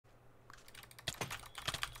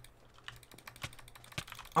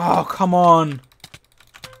Oh, come on.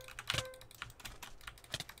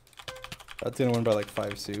 That's gonna win by like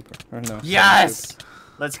 5 soup. Or no. Yes!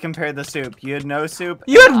 Let's compare the soup. You had no soup.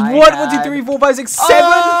 You had and what? I 1, 2, had- 3, 4, 5, 6, 7?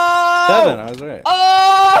 Oh! 7, I was right.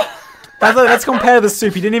 Oh! Let's compare the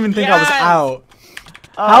soup. He didn't even think I was Yes! out.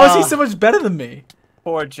 How is he so much better than me?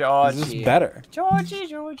 Poor Georgie. He's just better. Georgie.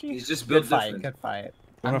 He's just Good built fight. different. Good fight. You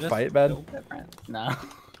I'm wanna just fight, Bad? built different. No.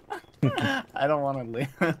 I don't want to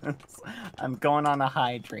lose. I'm going on a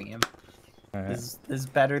high dream. Alright. This is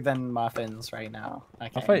better than muffins right now.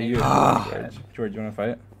 Okay, I'll fight you. maybe- George, you wanna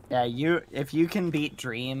fight? Yeah, if you can beat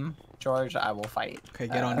Dream, George, I will fight. Okay,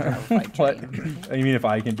 get on. I will fight What? Dream. You mean if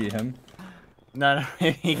I can beat him? No,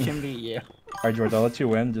 he can beat you. Alright, George, I'll let you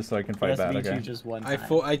win just so I can He fight has to Bad, beat okay? you just one time.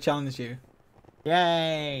 I challenged you.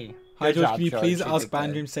 Yay! Hi Good George, job, could you please You ask did good.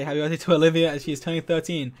 Bandream to say happy birthday to Olivia as she is turning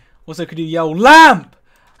 13? Also, could you yell LAMP?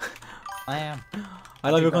 I am. I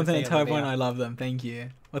love your Happy content and birthday, tell everyone Olivia. I love them. Thank you.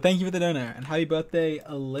 Well, thank you for the donor and happy birthday,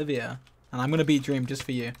 Olivia. And I'm gonna beat Dream just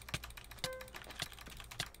for you.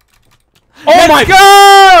 Oh my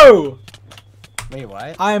go! Wait,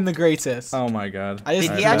 what? I am the greatest. Oh my god. I just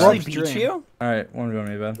Did he dropped actually Dream. beat you? Alright, one to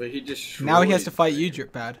me, Bad. But he just Now he has to destroyed fight you, me.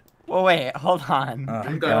 Drip Pad. Well, wait, hold on. Oh,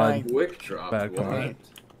 You God. got a quick drop. Bad, come on.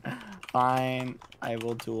 What? Fine, I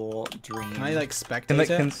will duel Dream. Can I like Can, spectate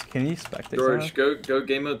it? can you spectate George, that? go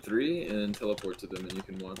game mode 3 and teleport to them and you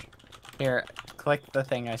can watch. Here, click the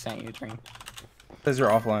thing I sent you, Dream. Says you're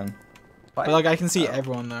offline. What? But like I can see Oh.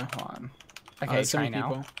 everyone though. Hold on. Oh, Okay, there's so try many now.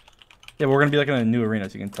 people. Yeah, but we're gonna be like in a new arena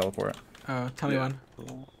so you can teleport. Oh, tell me Yeah.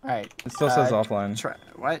 one. Alright. It still says offline. Try,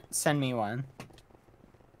 what? Send me one.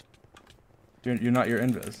 You're not your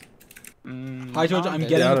invis. Hi George, no, I'm this-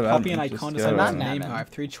 getting out a of puppy admin, and I just can't get out decide of what to admin. name her. I have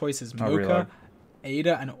 3 choices: Oh, Mocha, reload.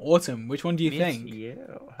 Ada, and Autumn. Which one do you Miss think?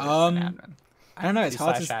 You. I don't know. It's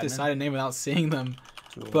hard to Slash admin? decide a name without seeing them.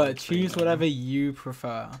 Duel But choose Dream. whatever you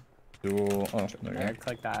prefer. Duel. Oh, there There, you go.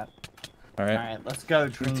 click that. Alright. Alright, let's go,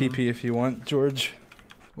 Dream. TP if you want, George.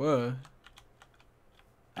 Whoa,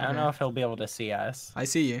 I don't know if he'll be able to see us. I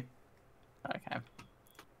see you. Okay.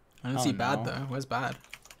 I don't Oh, see Bad no. though. Where's Bad?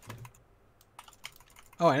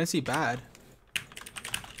 Oh, I don't see Bad.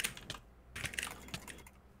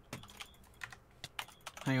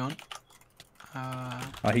 Hang on.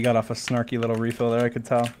 Oh, he got off a snarky little refill there, I could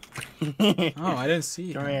tell. Oh, I don't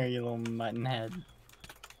see. Come him. here, you little mutton head.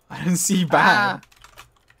 I don't see Bad.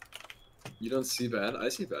 You don't see bad? I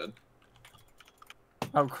see bad.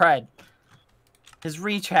 Oh, crud. His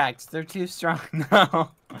reach hacks, they're too strong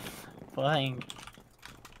now. Playing.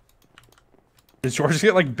 Did George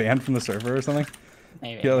get like banned from the server or something?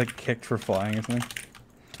 Maybe. He got like kicked for flying or something?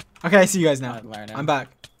 Okay, I see you guys now. I'd learn him. I'm back.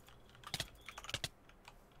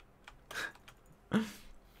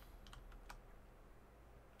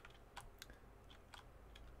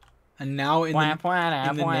 And now in the name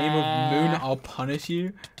of Moon, I'll punish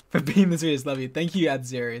you for being this serious. Love you. Thank you,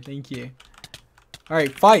 Adzeri. Thank you.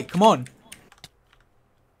 Alright, fight. Come on.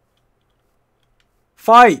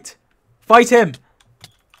 Fight. Fight him.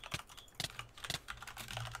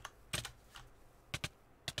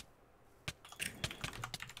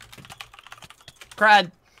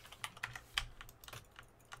 Crud.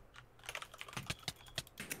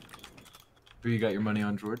 Who you got your money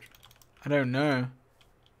on, George? I don't know.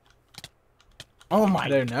 Oh my I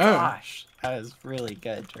don't know. gosh. That was really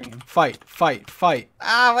good, Dream. Fight. Fight. Fight.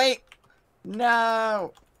 Ah, wait.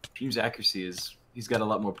 No. Dream's accuracy is... He's got a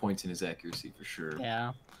lot more points in his accuracy, for sure.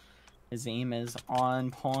 Yeah. His aim is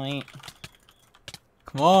on point.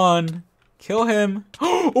 Come on. Kill him.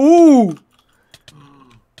 Ooh.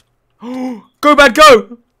 Go, Bad,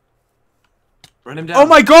 go. Run him down. Oh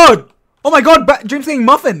my god. Oh my god. Dream's getting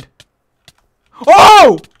muffined.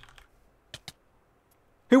 Oh!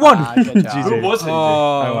 Who won? Ah, good job. Jesus. Who was it?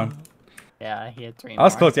 Oh. I won. Yeah, he had 3 I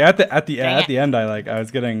was more. close. Yeah, at the Dang end, I was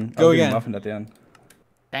getting Go getting again. muffined at the end.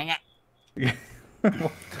 Dang it.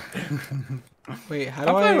 Wait, how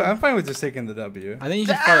do I? I'm fine with just taking the W. I think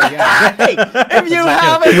you should fight again. Hey, if you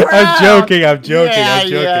have a crown. I'm joking. I'm joking. Yeah, I'm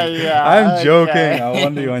joking. yeah, I'm joking. okay. I'll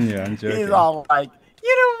 1v1 you. I'm joking. He's all like,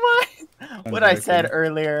 you know what? I'm What I said joking.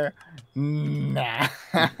 earlier. Nah.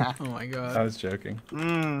 Oh my god. I was joking.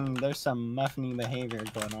 There's some muffiny behavior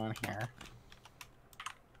going on here.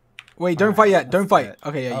 Wait, don't Alright, fight yet. Don't let's fight. do it.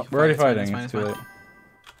 Okay, yeah. Oh, you We're already fight. fighting. It's It's fine, too it's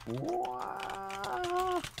late. fine.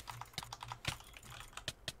 Wow.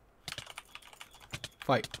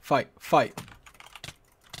 Fight, fight, fight.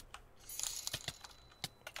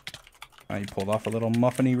 Oh, you pulled off a little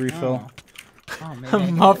muffiny refill. Oh, maybe A I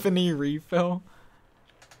can- muffiny refill.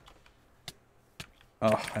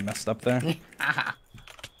 Oh, I messed up there.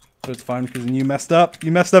 But it's fine because you messed up.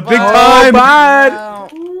 You messed up big Oh, time. Bad. No.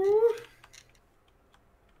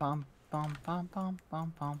 Bum bum bum bum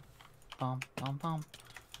bum bum bum bum bum.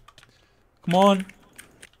 Come on.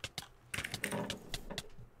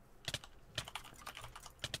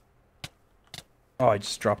 Oh, I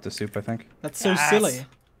just dropped the soup, I think. That's so silly.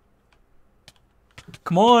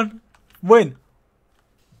 Come on. Win.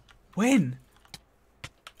 Win.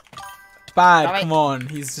 Bad. Come on.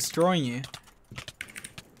 He's destroying you.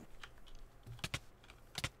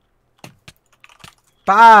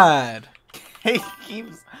 Bad. He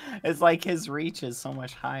keeps. It's like his reach is so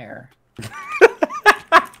much higher.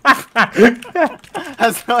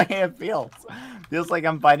 That's the way it feels. Feels like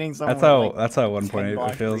I'm fighting someone. That's how at one point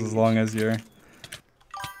it feels. As long as you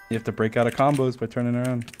have to break out of combos by turning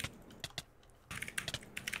around.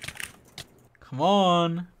 Come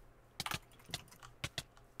on.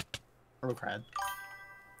 Oh, crap.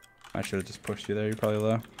 I should have just pushed you there. You're probably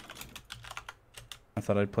low. I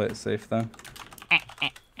thought I'd play it safe though.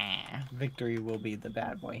 Victory will be the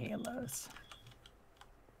bad boy halos.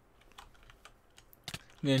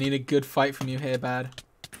 I'm gonna need a good fight from you here, Bad.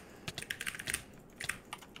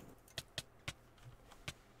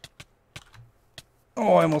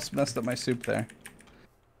 Oh, I almost messed up my soup there.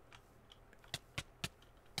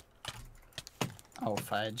 Oh,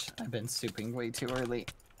 fudge. I've been souping way too early.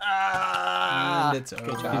 And it's good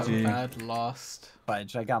over. job. Bad lost.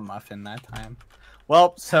 Fudge, I got muffin that time.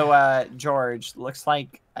 Well, so, George, looks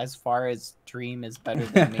like as far as Dream is better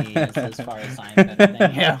than me, is as far as I'm better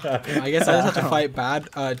than you. I guess I just have to fight Bad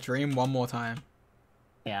Dream one more time.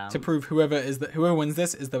 Yeah. To prove whoever wins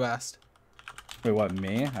this is the best. Wait, what?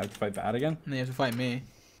 Me? I have to fight Bad again? And you have to fight me.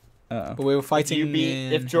 Uh-oh. But we were fighting.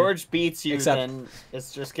 If George beats you, Except- then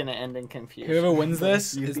it's just gonna end in confusion. Whoever wins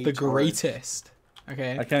this You is beat the George. greatest.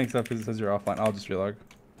 Okay. I can't accept because it says you're offline. I'll just relog.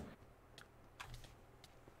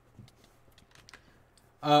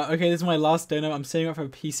 Okay, this is my last donut. I'm saving up for a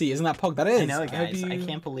PC. Isn't that Pog? That is. I know, hope guys. I you,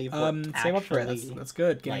 can't believe what save up for it. actually, That's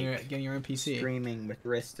good. Getting like, your own PC. streaming with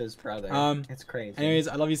Rista's brother. It's crazy. Anyways,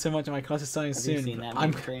 I love you so much, and my class is starting Have you soon. seen that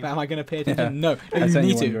Am I gonna pay attention? No, I you sent need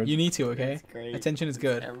you one, to. George. You need to. Okay. It's great. Attention is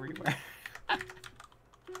good. Everywhere.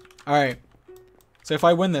 All right. So if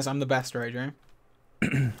I win this, I'm the best, right, Dream?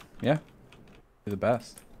 Yeah. You're the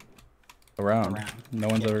best. Around. Around. No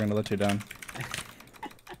one's ever gonna let you down.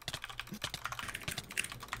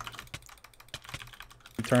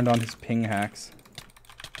 He turned on his ping hacks.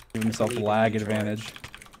 Give himself believe in lag you, George. advantage.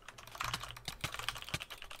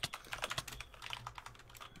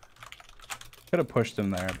 Could have pushed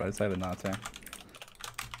him there, but I decided not to.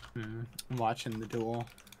 I'm watching the duel.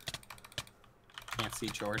 Can't see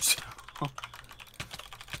George.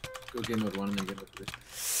 Go game mode 1 and then get up to it.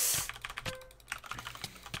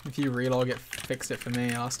 If you relog it, fixed it for me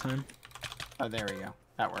last time. Oh, there we go.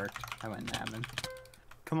 That worked. I went nabbing.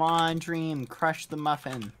 Come on, Dream. Crush the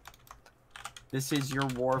muffin. This is your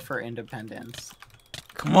war for independence.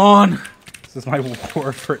 Come on. This is my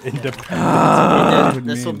war for independence.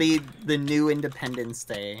 This will be the new Independence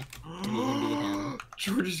Day. If you can beat him.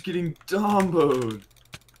 George is getting domboed.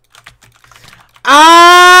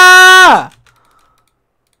 Ah!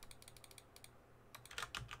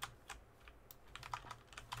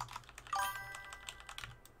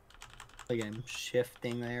 Again,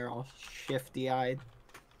 shifting there, all shifty-eyed.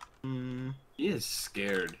 He is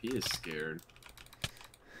scared. He is scared.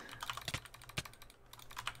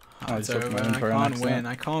 Oh, It's he took over. my I inventory on can't accident. win.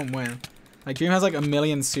 I can't win. Like Dream has like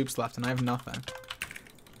 1,000,000 soups left, and I have nothing.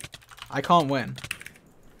 I can't win.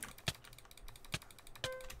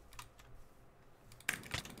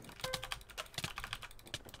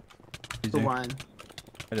 GG. The one.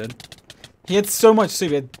 I did. He had so much soup.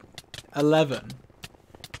 He had 11.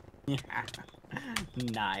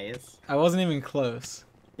 Nice. I wasn't even close.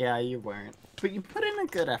 Yeah, you weren't. But you put in a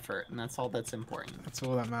good effort, and that's all that's important. That's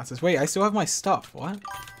all that matters. Wait, I still have my stuff. What?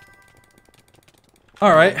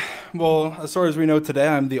 All right. Well, as far as we know today,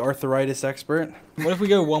 I'm the arthritis expert. What if we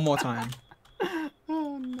go one more time?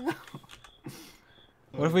 Oh no.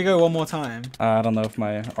 What if we go one more time? I don't know if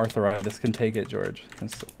my arthritis can take it, George.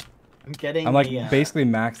 I'm like the, basically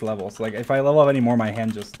max level. So like if I level up any more, my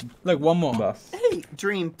hand just Look, one more. busts. Hey,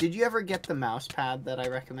 Dream, did you ever get the mouse pad that I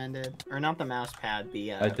recommended? Or not the mouse pad,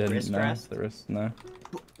 the I didn't wrist know rest? the wrist. No,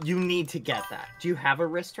 You need to get that. Do you have a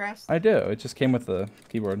wrist rest? I do. It just came with the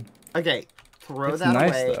keyboard. Okay, throw It's that nice,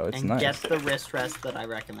 away though. It's and nice. get the wrist rest that I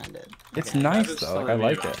recommended. It's Okay. nice Travis though. Like, I telling me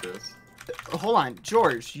like about it. this. Hold on,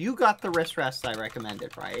 George, you got the wrist rest I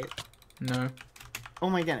recommended, right? No. Oh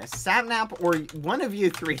my goodness, Sanpnap or one of you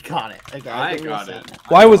three got it. Okay, I think it was got it. Sanpnap.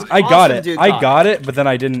 Well, I got Awesome it. dude I got got it, but then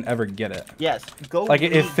I didn't ever get it. Yes, go. Like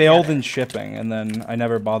it re-get failed it. in shipping, and then I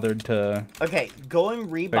never bothered to. Okay, go and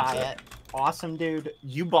rebuy Fix it. Awesome, dude.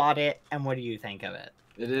 You bought it, and what do you think of it?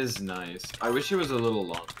 It is nice. I wish it was a little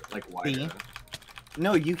longer, like wider. See?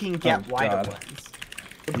 No, you can get Oh, wider God. ones.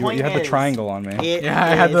 The You point had the is, triangle on me. it Yeah, I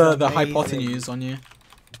had the is hypotenuse on you,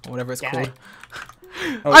 or whatever it's Get called. it.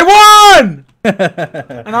 Oh. I won! And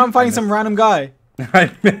And now I'm fighting some random guy.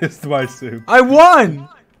 I missed my soup. I won!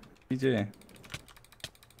 GG.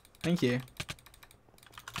 Thank you.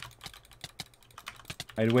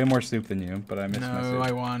 I had way more soup than you, but I missed my No, soup.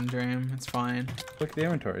 I won, Dream. It's fine. Look at the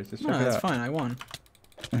inventories. Just check No, it it's out. fine. I won.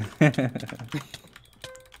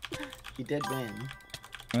 You did win.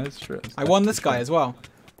 That's true. I won this guy as well.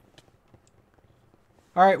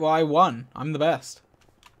 Alright, well, I won. I'm the best.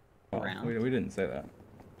 Well, we didn't say that.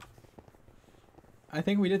 I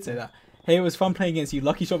think we did say that. Hey, it was fun playing against you.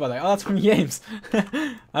 Lucky shot, by the way. Oh, that's from games.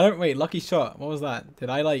 I don't... Wait, lucky shot. What was that? Did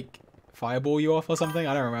I, like, fireball you off or something?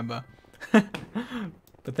 I don't remember.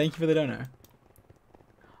 But thank you for the dono.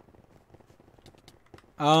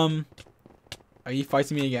 Are you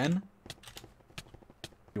fighting me again?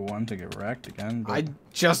 You won to get wrecked again. But... I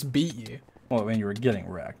just beat you. Well, I mean, you were getting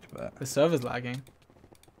wrecked, but... The server's lagging.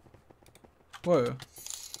 Whoa.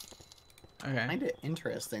 Okay. I find it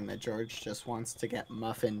interesting that George just wants to get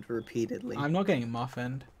muffined repeatedly. I'm not getting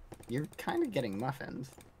muffined. You're kind of getting muffined.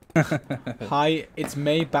 Hi, it's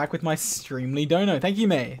May back with my Streamly dono. Thank you,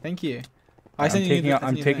 May. Thank you. I I'm sent you the-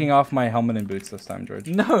 I'm taking off my helmet and boots this time, George.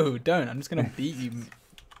 No, don't. I'm just gonna beat you. I'm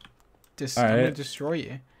gonna Alright. destroy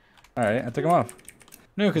you. Alright, I took them off.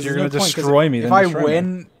 No, because You're there's gonna no point, 'cause destroy me, If then I destroy me.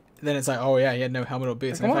 win, then it's like, oh yeah, he had no helmet or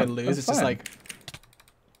boots. And if I Come on, lose, that's it's just fine. like,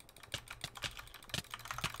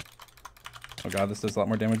 Oh god, this does a lot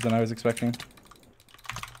more damage than I was expecting.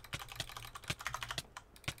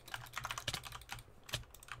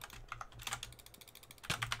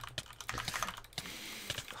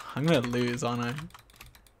 I'm gonna lose, aren't I?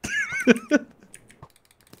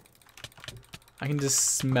 I can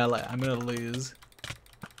just smell it. I'm gonna lose.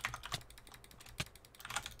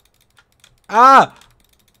 Ah!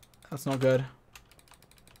 That's not good.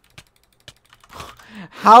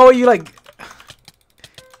 How are you like...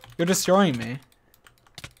 You're destroying me.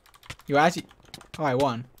 You actually... Oh, I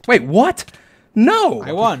won. Wait, what? No!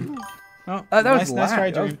 I won. Oh, That was nice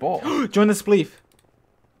try, that was Dream. bull. Join the spleef.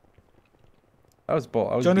 That was bull.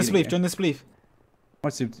 I was Join the beating spleef. you. Join the spleef.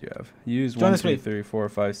 What soup do you have? You use Join 1, the 2, spleef. 3, 4,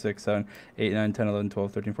 5, 6, 7, 8, 9, 10, 11,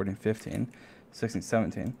 12, 13, 14, 15, 16,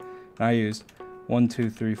 17. And I used 1, 2,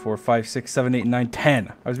 3, 4, 5, 6, 7, 8, 9,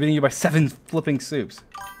 10. I was beating you by 7 flipping soups.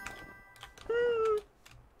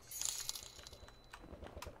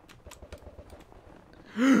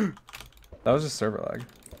 That was just server lag.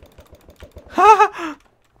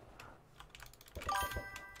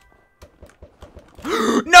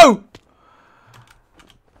 No!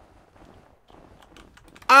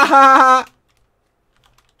 Ah!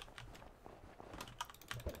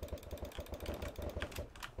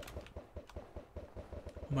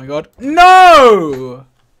 Oh my god. No!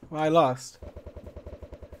 Well, I lost.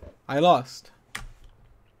 I lost.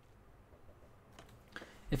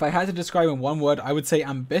 If I had to describe in one word, I would say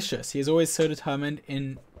ambitious. He is always so determined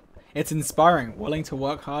in... It's inspiring, willing to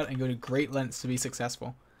work hard and go to great lengths to be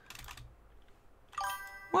successful.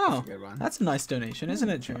 Wow, That's a good one. that's a nice donation, isn't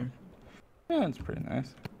it, Dream? Yeah, it's pretty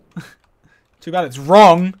nice. Too bad it's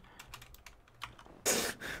wrong.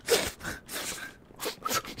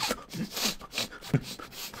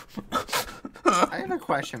 I have a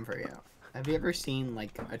question for you. Have you ever seen,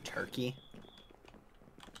 like, a turkey?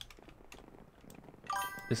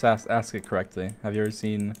 Just ask it correctly. Have you ever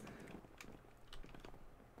seen...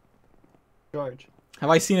 George. Have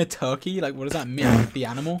I seen a turkey? Like, what does that mean? The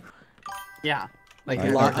animal? Yeah. Like, No,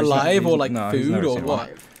 he's never seen- alive or he's- like no, he's food never or seen what?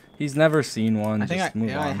 one. He's never seen one. I think Just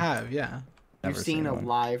move I on. have, yeah. Never You've seen a one.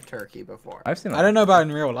 live turkey before. I've seen. I don't know about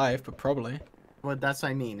in real life, but probably. Well, that's what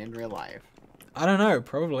I mean, in real life. I don't know,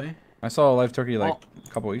 probably. I saw a live turkey like Well, a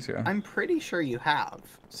couple weeks ago. I'm pretty sure you have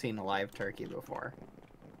seen a live turkey before.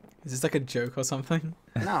 Is this like a joke or something?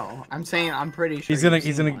 No, I'm saying I'm pretty sure He's gonna. you've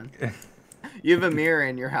He's seen gonna. one. You have a mirror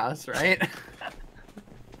in your house, right?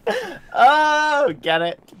 Oh, get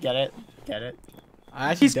it, get it, get it.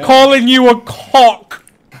 I actually He's don't. calling you a cock.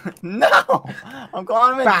 No, I'm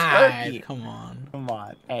calling him a Bad. turkey. Come on. Come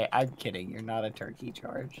on. Hey, I'm kidding. You're not a turkey,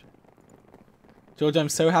 George. George, I'm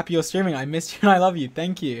so happy you're streaming. I missed you and I love you.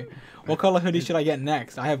 Thank you. What color hoodie should I get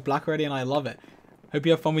next? I have black already and I love it. Hope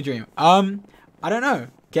you have fun with Dream. I don't know.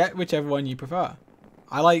 Get whichever one you prefer.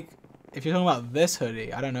 I like, if you're talking about this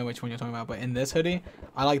hoodie, I don't know which one you're talking about, but in this hoodie,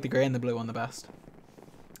 I like the gray and the blue one the best.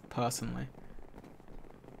 Personally.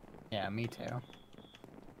 Yeah, me too.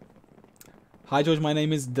 Hi George, my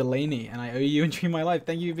name is Delaney and I owe you and Dream my life.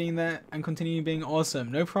 Thank you for being there and continue being awesome.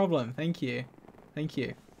 No problem. Thank you. Thank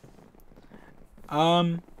you.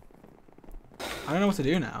 I don't know what to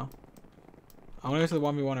do now. I want to go to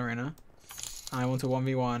the 1v1 arena. I want to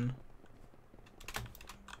 1v1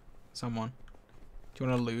 someone. Do you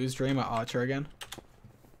want to lose Dream at Archer again?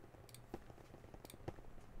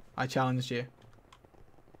 I challenged you.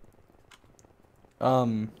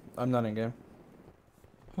 I'm not in game.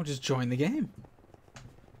 Well, just join the game.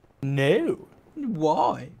 No.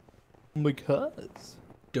 Why? Because.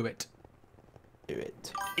 Do it. Do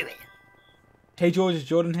it. Hey George, it's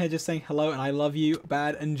Jordan here just saying hello and I love you,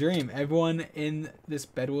 Bad and Dream. Everyone in this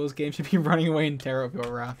Bed Wars game should be running away in terror of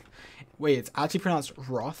your wrath. Wait, it's actually pronounced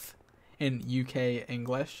Roth in UK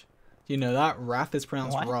English. Do you know that? Wrath is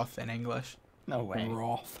pronounced What? Roth in English. No way.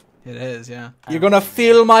 Wrath. It is, yeah. You're gonna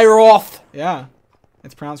feel my wrath. Yeah.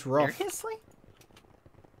 It's pronounced Roth. Seriously?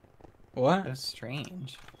 What? That's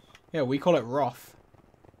strange. Yeah, we call it Roth.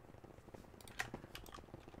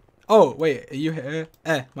 Oh, wait, are you here?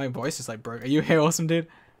 My voice is like broke. Are you here, awesome dude?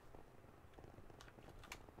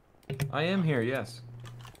 I am here, yes.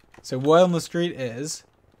 So word on the street is...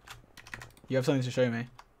 You have something to show me.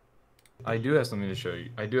 I do have something to show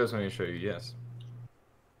you. I do have something to show you, yes.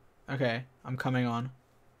 Okay, I'm coming on.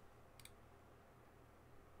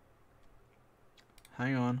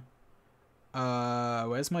 Hang on.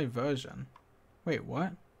 Where's my version? Wait,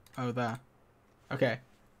 what? Oh, there. Okay.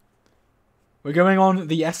 We're going on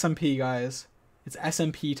the SMP, guys. It's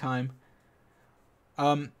SMP time.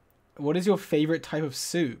 What is your favorite type of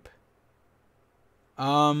soup?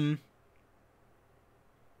 Favorite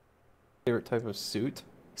type of suit?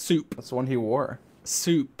 Soup. That's the one he wore.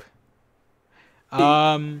 Soup. There's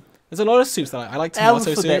a lot of soups that I like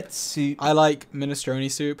tomato soup. I like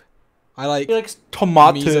minestrone soup. I like He likes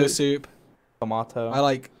tomato miso soup. Tomato. I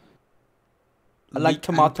like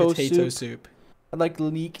tomato potato soup. soup. I like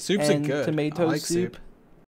leek Soups and are good. tomato I like soup. soup.